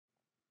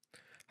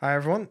Hi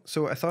everyone.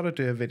 So I thought I'd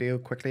do a video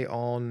quickly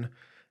on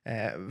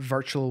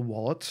virtual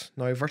wallets.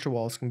 Now, virtual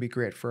wallets can be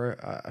great for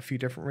a few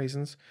different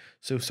reasons.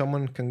 So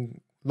someone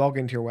can log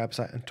into your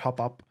website and top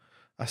up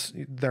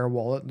their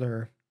wallet,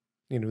 their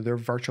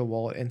virtual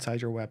wallet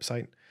inside your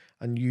website,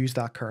 and use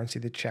that currency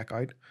to check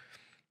out.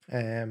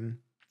 Um,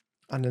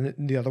 and then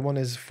the other one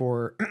is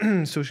for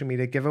social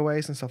media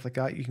giveaways and stuff like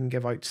that. You can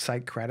give out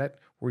site credit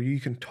where you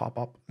can top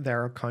up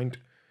their account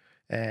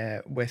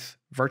with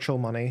virtual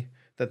money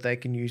that they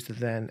can use to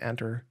then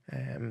enter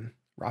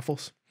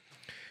raffles.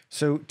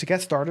 So to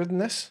get started in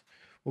this,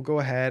 we'll go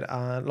ahead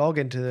and log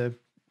into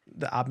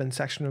the admin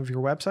section of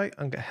your website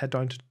and head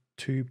down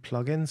to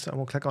plugins, and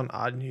we'll click on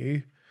add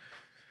new.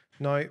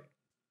 Now,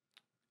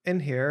 in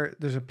here,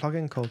 there's a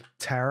plugin called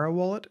Terra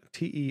Wallet,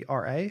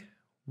 T-E-R-A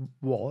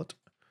Wallet,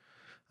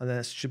 and then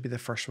it should be the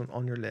first one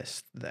on your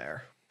list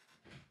there.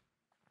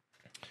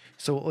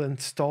 So we'll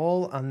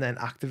install and then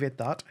activate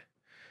that.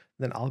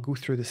 Then I'll go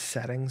through the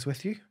settings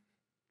with you.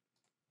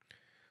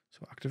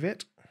 So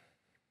activate.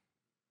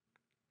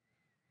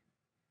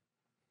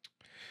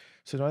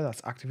 So now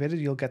that's activated,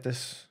 you'll get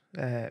this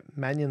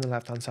menu on the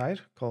left hand side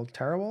called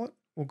Terra Wallet.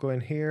 We'll go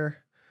in here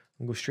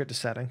and go straight to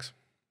settings.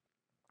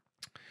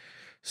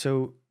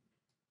 So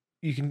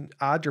you can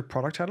add your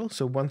product title.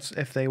 So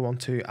if they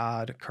want to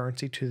add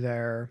currency to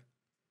their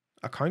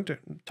account,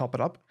 top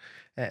it up,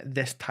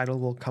 this title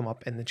will come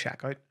up in the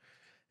checkout.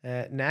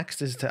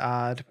 Next is to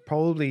add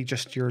probably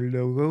just your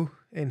logo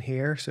in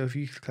here. So if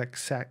you click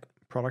set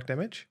product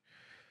image,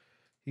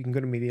 you can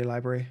go to media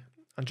library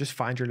and just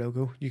find your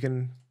logo. You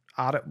can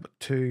add it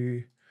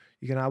you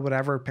can add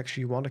whatever picture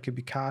you want. It could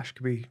be cash,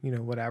 could be,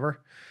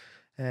 whatever.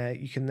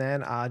 You can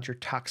then add your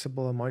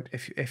taxable amount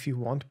if you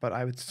want, but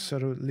I would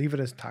sort of leave it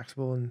as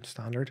taxable and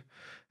standard.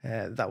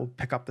 That will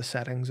pick up the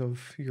settings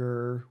of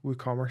your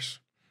WooCommerce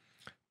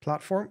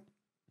platform.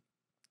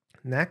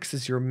 Next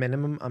is your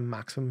minimum and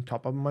maximum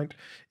top-up amount.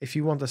 If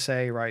you want to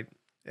say, right,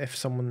 if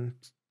someone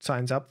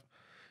signs up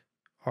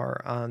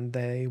and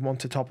they want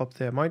to top up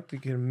the amount, you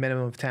get a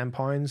minimum of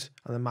 £10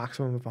 and a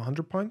maximum of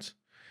 £100.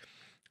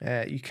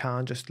 You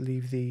can just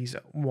leave these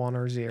at 1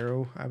 or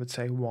 0. I would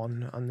say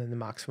 1, and then the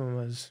maximum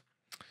is,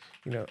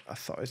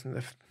 1,000.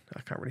 If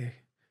I can't really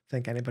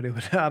think anybody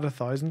would add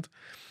 1,000.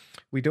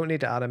 We don't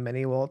need to add a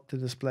mini wallet to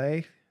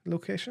display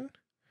location.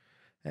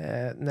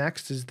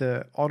 Next is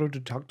the auto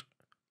deduct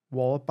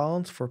wallet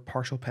balance for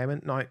partial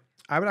payment. Now,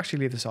 I would actually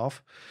leave this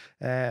off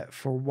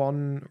for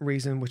one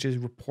reason, which is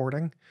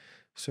reporting.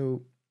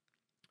 So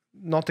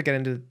not to get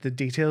into the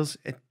details,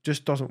 it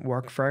just doesn't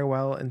work very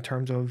well in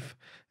terms of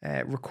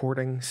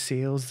recording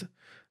sales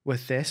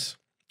with this,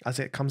 as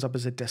it comes up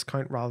as a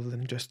discount rather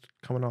than just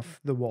coming off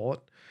the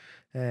wallet.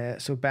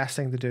 So best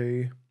thing to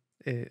do,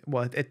 it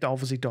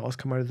obviously does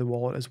come out of the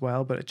wallet as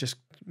well, but it just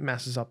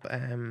messes up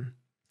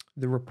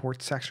the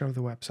report section of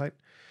the website,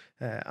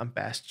 and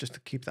best just to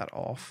keep that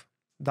off.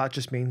 That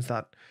just means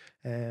that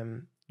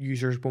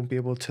users won't be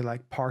able to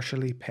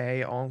partially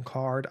pay on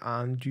card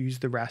and use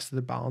the rest of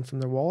the balance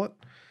in their wallet.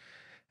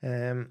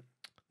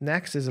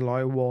 Next is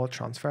allow wallet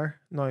transfer.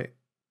 Now,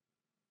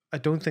 I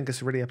don't think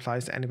this really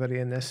applies to anybody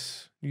in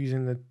this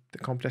using the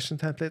competition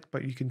template,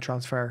 but you can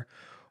transfer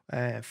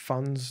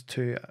funds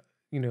to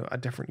a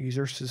different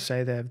user. So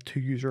say they have 2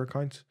 user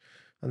accounts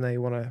and they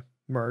want to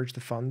merge the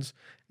funds.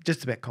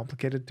 Just a bit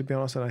complicated, to be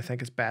honest, and I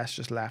think it's best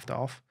just left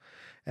off.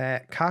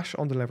 Cash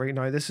on delivery.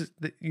 Now,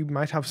 you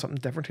might have something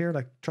different here,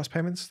 like trust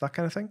payments, that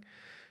kind of thing.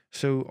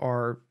 So,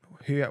 or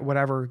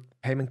whatever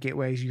payment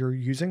gateways you're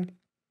using.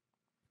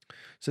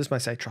 So this might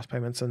say trust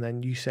payments, and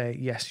then you say,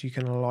 yes, you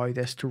can allow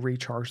this to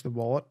recharge the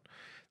wallet.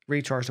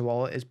 Recharge the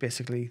wallet is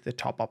basically the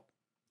top up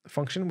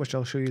function, which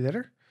I'll show you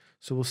later.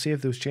 So we'll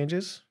save those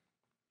changes.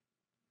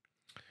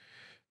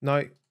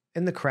 Now,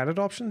 in the credit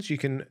options, you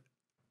can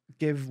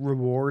give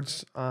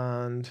rewards,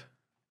 and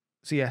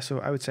so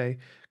I would say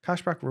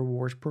Cashback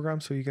Rewards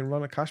program. So you can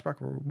run a Cashback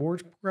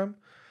Rewards program,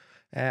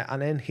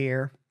 and in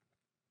here,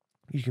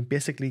 you can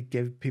basically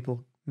give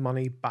people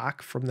money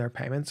back from their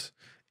payments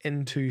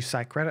into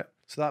site credit.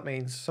 So that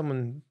means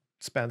someone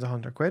spends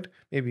 £100,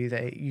 maybe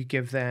you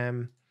give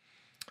them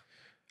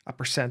a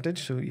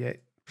percentage, so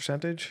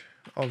percentage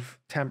of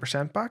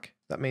 10% back.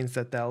 That means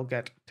that they'll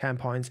get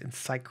 £10 in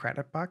site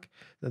credit back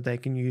that they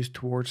can use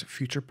towards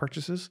future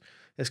purchases.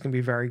 This can be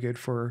very good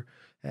for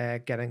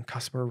getting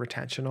customer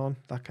retention on,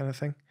 that kind of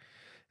thing.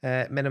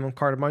 Minimum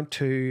card amount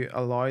to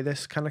allow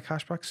this kind of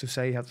cashback. So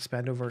say you have to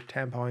spend over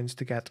 £10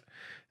 to get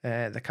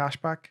the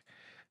cashback.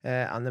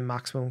 And the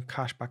maximum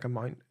cashback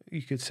amount,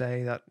 you could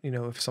say that,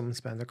 if someone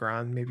spends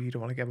 £1,000, maybe you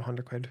don't want to give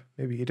 £100,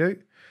 maybe you do.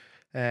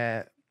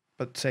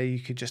 But say you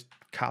could just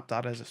cap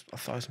that as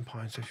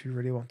 £1,000 if you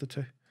really wanted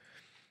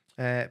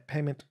to.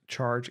 Payment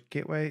charge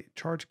gateway,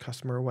 charge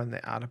customer when they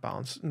add a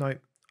balance. Now,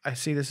 I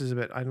see this as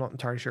I'm not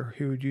entirely sure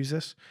who would use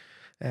this,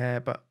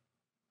 but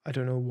I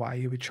don't know why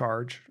you would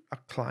charge a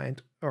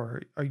client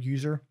or a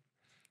user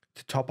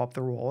to top up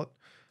their wallet.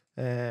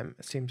 It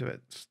seems a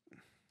bit...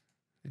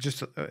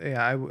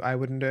 I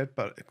wouldn't do it,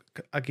 but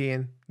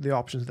again, the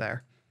option's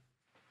there.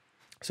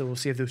 So we'll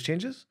save those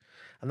changes,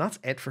 and that's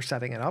it for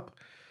setting it up.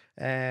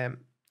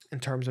 in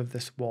terms of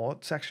this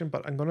wallet section,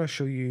 but I'm going to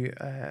show you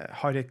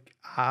how to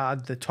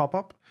add the top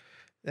up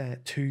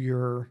to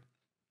your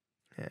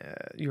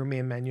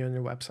main menu on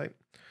your website.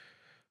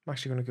 I'm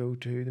actually going to go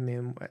to the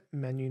main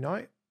menu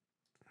now.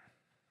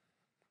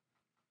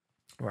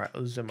 All right,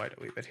 I'll zoom out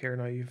a wee bit here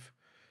now.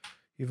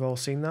 You've all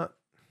seen that.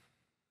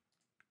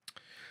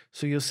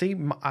 So you'll see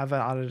I've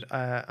added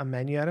a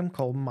menu item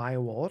called My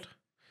Wallet.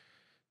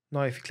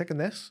 Now, if you click on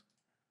this,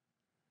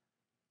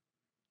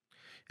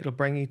 it'll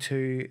bring you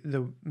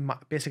to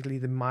basically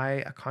the My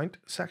Account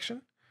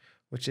section,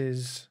 which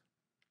is,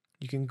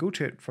 you can go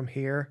to it from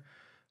here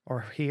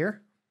or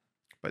here,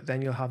 but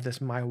then you'll have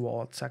this My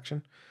Wallet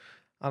section.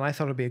 And I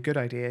thought it'd be a good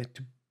idea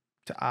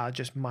to add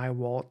just My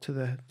Wallet to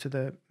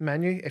the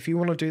menu. If you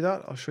want to do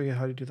that, I'll show you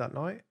how to do that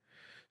now.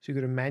 So you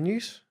go to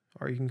Menus,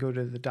 or you can go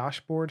to the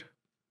dashboard,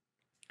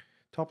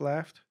 top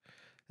left,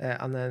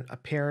 and then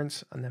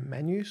Appearance, and then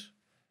Menus.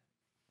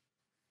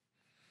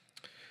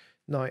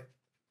 Now,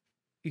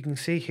 you can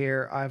see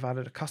here I've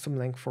added a custom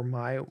link for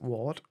My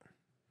Wallet.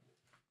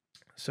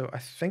 So I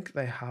think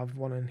they have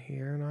one in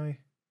here now.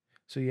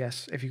 So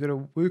yes, if you go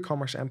to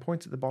WooCommerce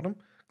endpoints at the bottom,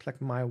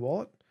 click My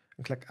Wallet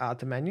and click Add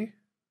to Menu.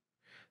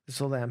 This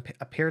will then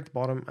appear at the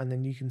bottom, and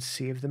then you can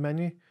save the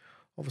menu.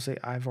 Obviously,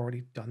 I've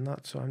already done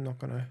that, so I'm not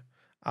going to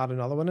add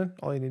another one in.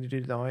 All you need to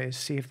do now is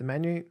save the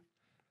menu,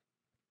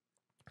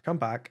 come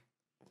back,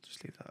 we'll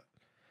just leave that,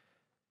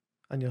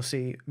 and you'll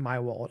see My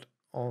Wallet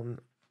on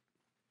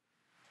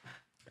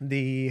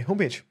the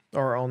homepage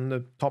or on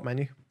the top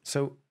menu.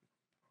 So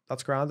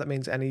that's grand. That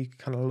means any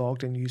kind of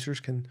logged in users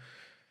can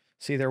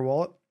see their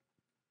wallet.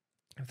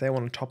 If they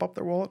want to top up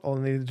their wallet, all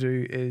they need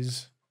to do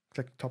is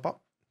click top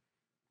up.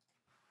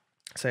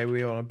 Say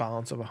we want a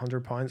balance of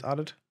 £100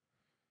 added.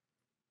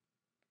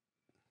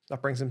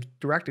 That brings them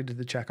directly to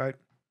the checkout.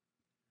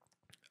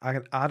 I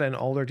can add in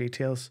all their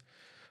details,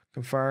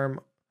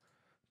 confirm,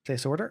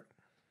 place order.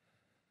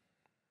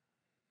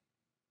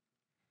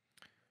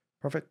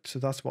 Perfect. So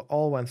that's what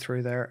all went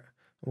through there.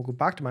 We'll go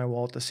back to My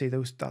Wallet to see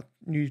that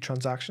new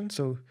transaction.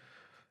 So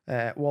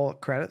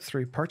wallet credit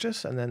through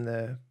purchase, and then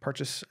the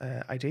purchase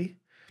ID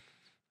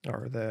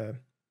or the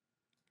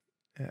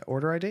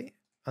order ID.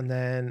 And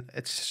then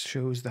it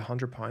shows the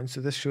 £100.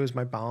 So this shows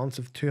my balance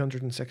of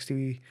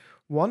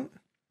 261.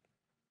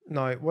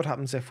 Now, what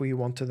happens if we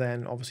want to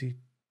then obviously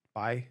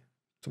buy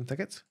some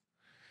tickets?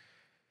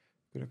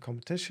 Go to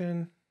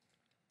competition,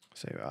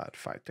 say we add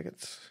 5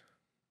 tickets,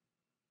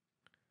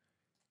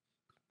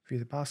 view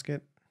the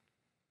basket.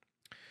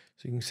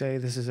 So you can say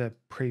this is a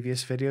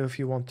previous video if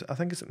you want to. I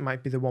think it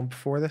might be the one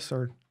before this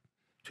or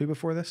 2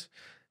 before this,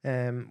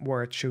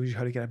 where it shows you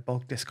how to get a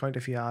bulk discount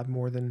if you add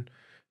more than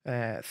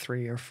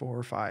 3 or 4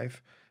 or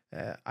 5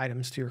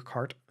 items to your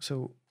cart.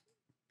 So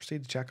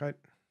proceed to checkout.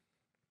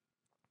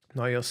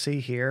 Now you'll see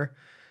here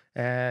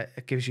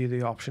it gives you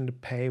the option to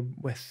pay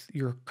with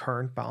your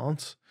current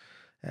balance,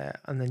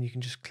 and then you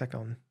can just click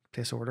on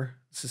place order.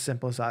 It's as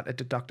simple as that. It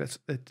deducts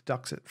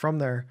it from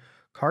their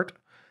cart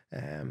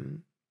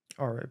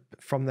or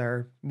from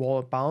their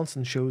wallet balance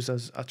and shows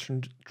as a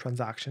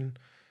transaction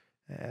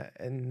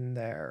in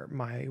their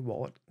My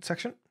Wallet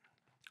section.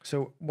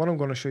 So what I'm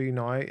going to show you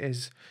now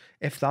is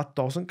if that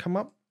doesn't come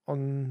up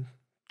on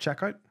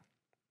checkout,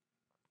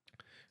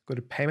 go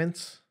to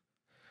payments,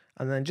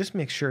 and then just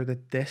make sure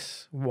that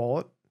this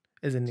wallet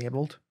is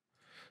enabled.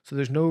 So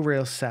there's no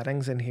real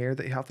settings in here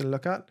that you have to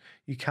look at.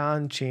 You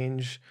can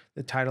change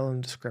the title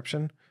and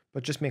description,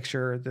 but just make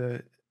sure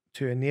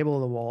to enable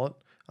the wallet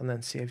and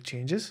then save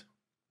changes.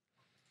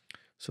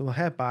 So we'll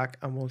head back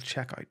and we'll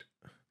check out.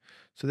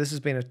 So this has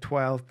been a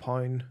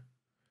 £12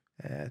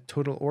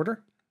 total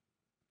order.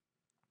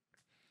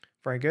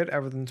 Very good.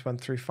 Everything's went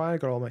through fine. I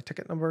got all my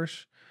ticket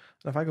numbers.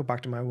 And if I go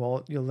back to my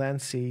wallet, you'll then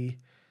see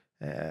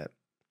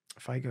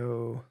if I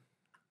go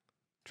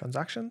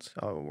transactions,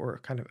 we're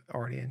kind of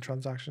already in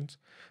transactions,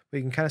 but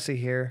you can kind of see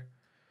here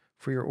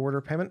for your order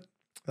payment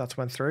that's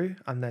went through,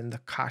 and then the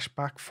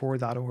cashback for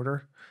that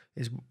order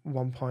is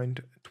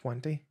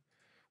 £1.20,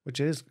 which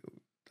is,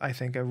 I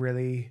think, a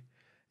really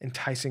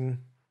enticing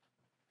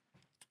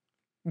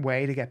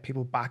way to get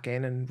people back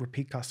in and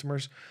repeat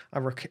customers.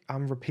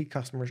 And repeat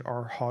customers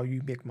are how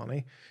you make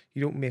money.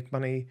 You don't make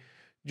money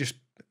just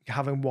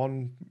having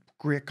one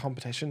great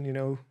competition, you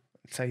know,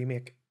 say you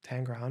make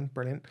 10 grand,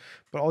 brilliant.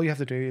 But all you have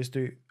to do is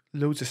do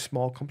loads of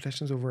small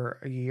competitions over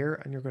a year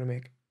and you're going to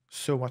make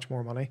so much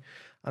more money.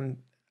 And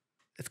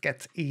it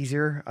gets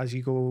easier as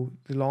you go.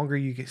 The longer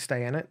you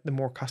stay in it, the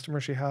more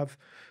customers you have,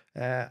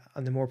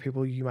 and the more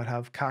people you might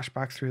have cash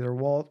back through their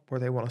wallet where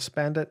they want to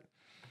spend it.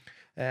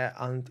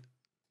 And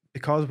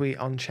because we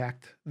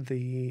unchecked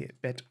the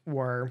bit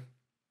where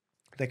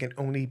they can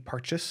only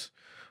purchase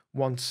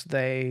once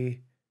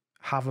they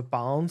have a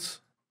balance,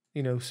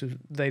 you know, so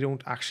they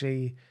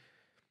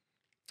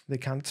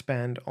can't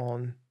spend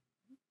on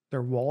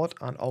their wallet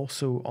and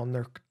also on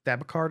their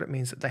debit card. It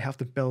means that they have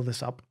to build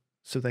this up,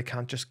 so they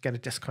can't just get a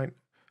discount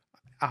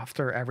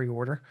after every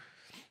order.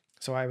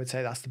 So I would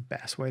say that's the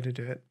best way to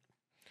do it.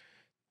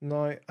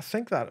 Now, I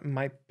think that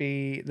might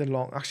be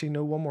actually,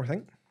 no, one more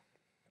thing.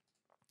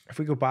 If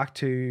we go back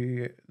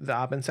to the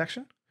admin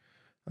section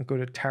and go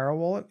to Terra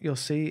Wallet, you'll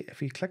see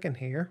if you click in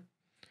here,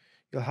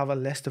 you'll have a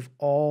list of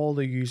all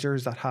the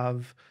users that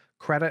have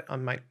credit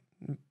and might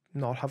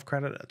not have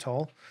credit at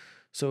all.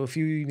 So if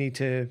you need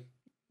to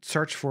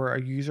search for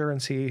a user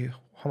and see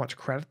how much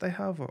credit they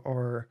have,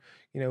 or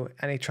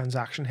any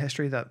transaction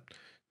history that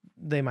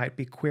they might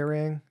be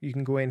querying, you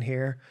can go in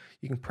here,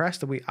 you can press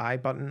the wee I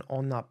button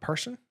on that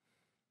person,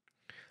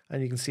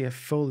 and you can see a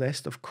full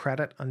list of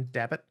credit and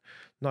debit.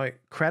 Now,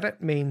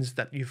 credit means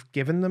that you've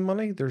given them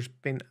money, there's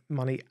been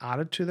money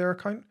added to their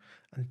account,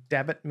 and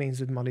debit means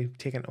the money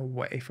taken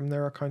away from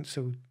their account.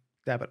 So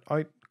debit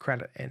out,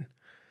 credit in.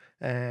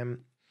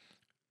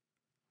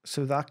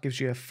 So that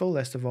gives you a full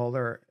list of all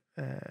their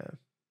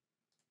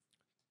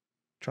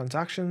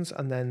transactions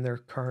and then their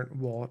current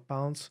wallet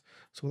balance.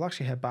 So we'll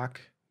actually head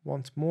back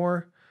once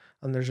more,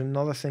 and there's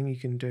another thing you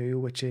can do,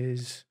 which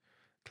is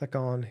click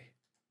on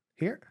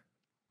here,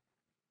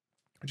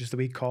 which is the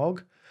wee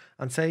cog,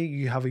 and say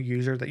you have a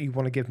user that you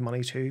want to give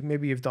money to.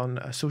 Maybe you've done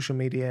a social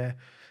media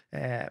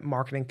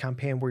marketing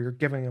campaign where you're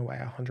giving away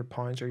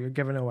 £100 or you're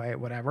giving away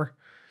whatever.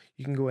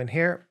 You can go in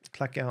here,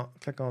 click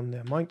on the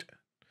amount.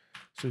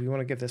 So you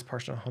want to give this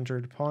person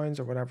 £100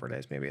 or whatever it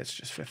is, maybe it's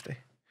just 50.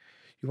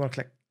 You want to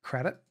click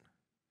credit,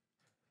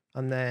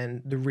 and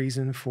then the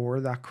reason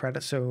for that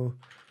credit. So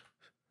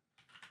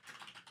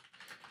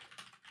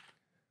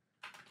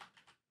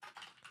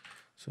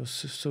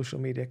social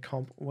media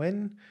comp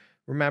win.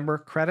 Remember,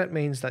 credit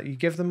means that you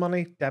give them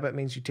money, debit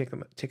means you take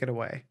it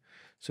away.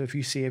 So if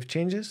you save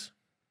changes,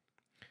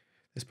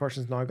 this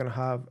person's now going to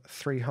have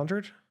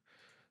 300.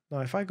 Now,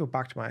 if I go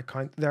back to my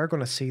account, they're going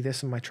to see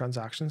this in my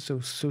transactions.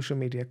 So social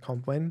media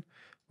comp win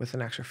with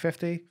an extra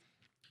 50.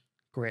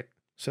 Great.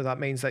 So that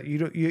means that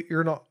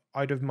you're not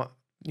out of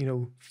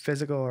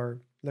physical or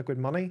liquid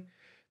money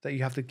that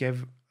you have to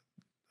give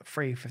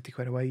free 50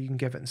 quid away. You can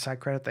give it in side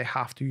credit. They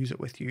have to use it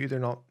with you. They're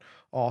not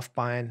off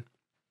buying,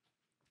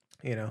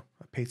 a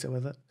pizza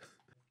with it.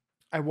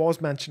 I was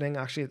mentioning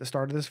actually at the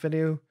start of this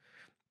video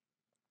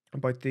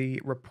about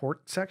the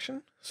report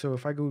section. So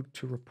if I go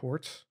to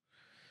reports,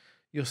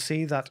 you'll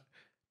see that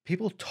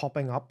people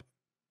topping up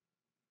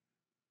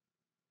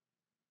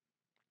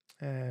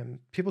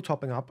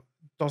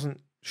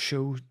doesn't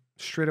show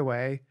straight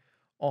away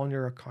on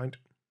your account,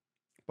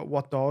 but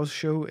what does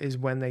show is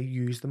when they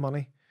use the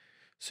money.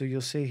 So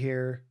you'll see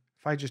here,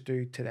 if I just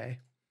do today,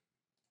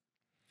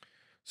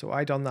 so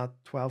I done that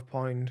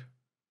 £12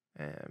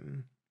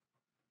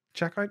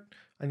 checkout,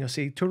 and you'll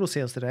see total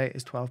sales today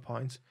is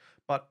 £12.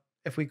 But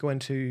if we go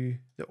into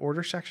the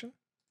order section,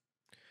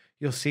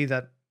 you'll see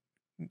that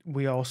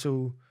we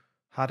also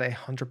had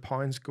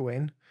 £100 go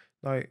in.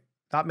 Now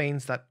that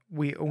means that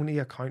we only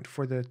account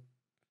for the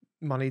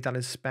money that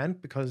is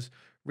spent, because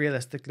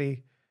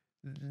realistically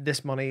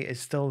this money is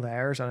still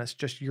theirs, and it's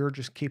just you're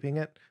just keeping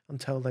it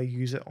until they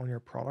use it on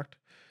your product.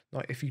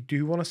 Now, if you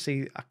do want to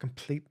see a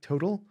complete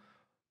total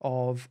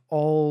of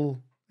all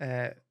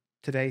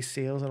today's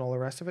sales and all the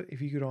rest of it,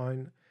 if you go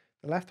down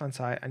the left hand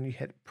side and you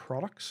hit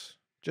products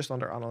just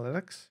under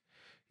analytics,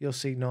 you'll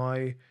see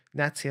now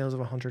net sales of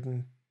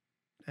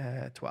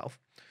 112.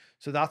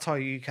 So that's how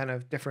you kind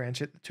of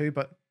differentiate the two,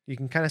 but you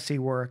can kind of see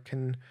where it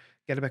can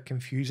get a bit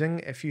confusing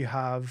if you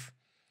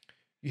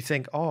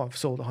think, oh, I've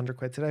sold 100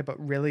 quid today, but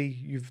really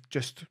you've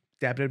just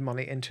debited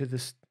money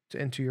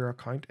into your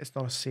account. It's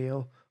not a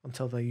sale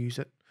until they use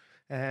it.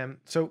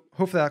 So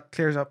hopefully that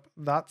clears up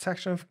that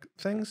section of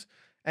things.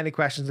 Any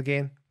questions,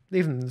 again,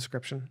 leave them in the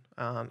description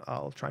and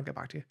I'll try and get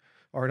back to you.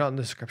 Or not in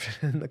the description,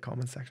 in the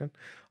comment section.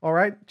 All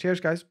right. Cheers,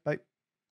 guys. Bye.